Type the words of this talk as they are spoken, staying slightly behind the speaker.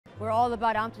We're all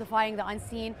about amplifying the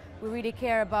unseen. We really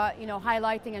care about,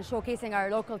 highlighting and showcasing our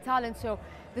local talent. So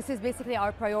this is basically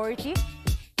our priority.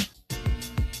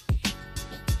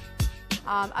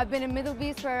 I've been in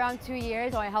MDLBEAST for around 2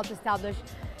 years. So I helped establish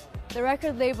the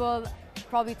record label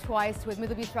probably twice with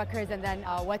MDLBEAST Records and then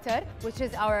Water, which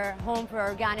is our home for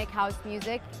organic house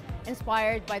music,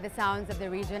 inspired by the sounds of the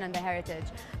region and the heritage.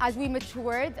 As we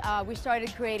matured, we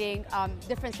started creating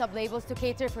different sub-labels to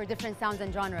cater for different sounds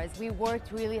and genres. We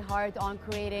worked really hard on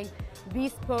creating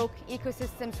bespoke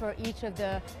ecosystems for each of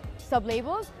the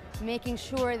sub-labels, making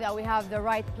sure that we have the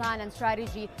right plan and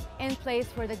strategy in place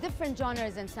for the different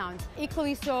genres and sounds.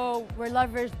 Equally so, we're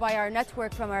leveraged by our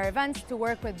network from our events to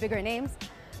work with bigger names,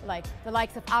 like the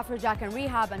likes of Afrojack and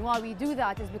Rehab, and why we do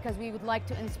that is because we would like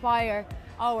to inspire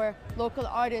our local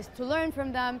artists to learn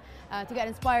from them, to get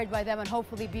inspired by them, and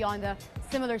hopefully be on the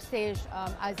similar stage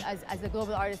as the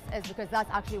global artist is, because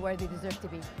that's actually where they deserve to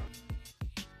be.